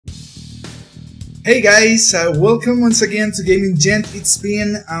Hey guys, welcome once again to Gaming Gent. It's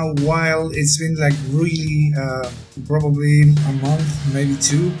been a while. It's been like really probably a month, maybe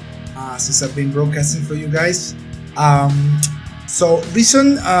two, since I've been broadcasting for you guys. So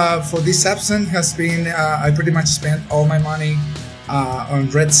reason for this absence has been I pretty much spent all my money on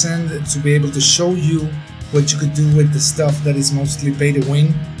Red Sand to be able to show you what you could do with the stuff that is mostly pay to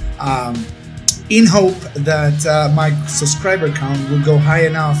win. In hope that my subscriber count will go high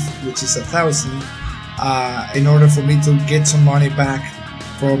enough, which is 1,000, in order for me to get some money back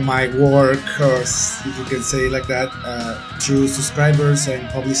for my work, or if you can say it like that, through subscribers and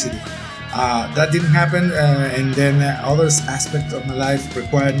publicity. That didn't happen, and then other aspects of my life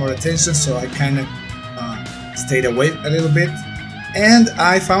required more attention, so I kind of stayed away a little bit, and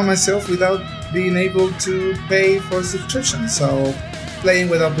I found myself without being able to pay for subscription. So playing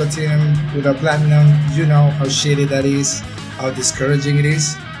without platinum, you know how shitty that is, how discouraging it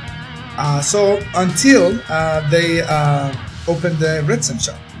is. So until they opened the Red Sand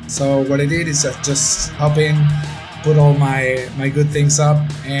shop. So what I did is I just hop in, put all my good things up,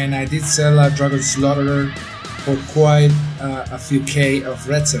 and I did sell a Dragon Slaughterer for quite a few K of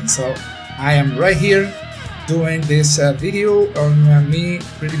Red Sand. So I am right here doing this video on me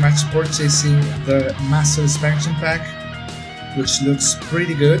pretty much purchasing the Master Expansion Pack, which looks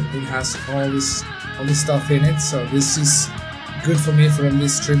pretty good. It has all this stuff in it, so this is good for me for at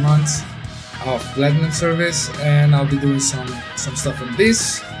least 3 months of Platinum service, and I'll be doing some stuff on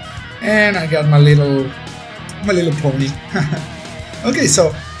this. And I got my little pony. Okay,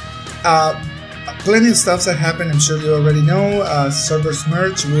 so plenty of stuff that happened. I'm sure you already know. Servers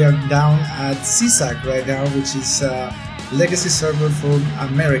merge. We are down at CSAC right now, which is legacy server for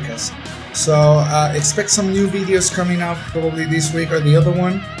Americas. So expect some new videos coming up probably this week or the other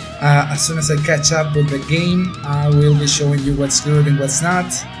one. As soon as I catch up with the game, I will be showing you what's good and what's not,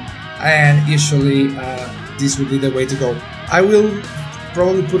 and usually this will be the way to go. I will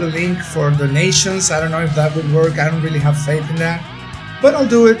probably put a link for donations. I don't know if that would work. I don't really have faith in that, but I'll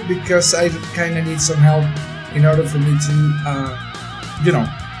do it because I kind of need some help in order for me to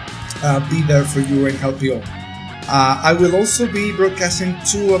be there for you and help you all. I will also be broadcasting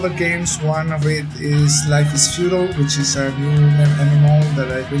 2 other games. One of it is Life is Feudal, which is a new MMO that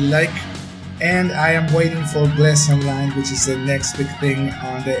I really like, and I am waiting for Bless Online, which is the next big thing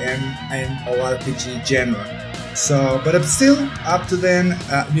on the MMORPG genre. So, but I'm still up to then.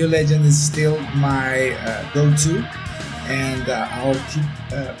 New Legend is still my go-to, and I'll keep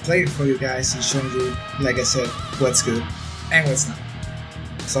playing for you guys and showing you, like I said, what's good and what's not.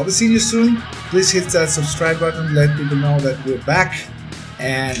 So I'll be seeing you soon. Please hit that subscribe button, let people know that we're back,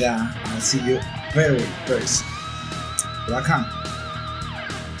 and I'll see you very, very soon. Rock on.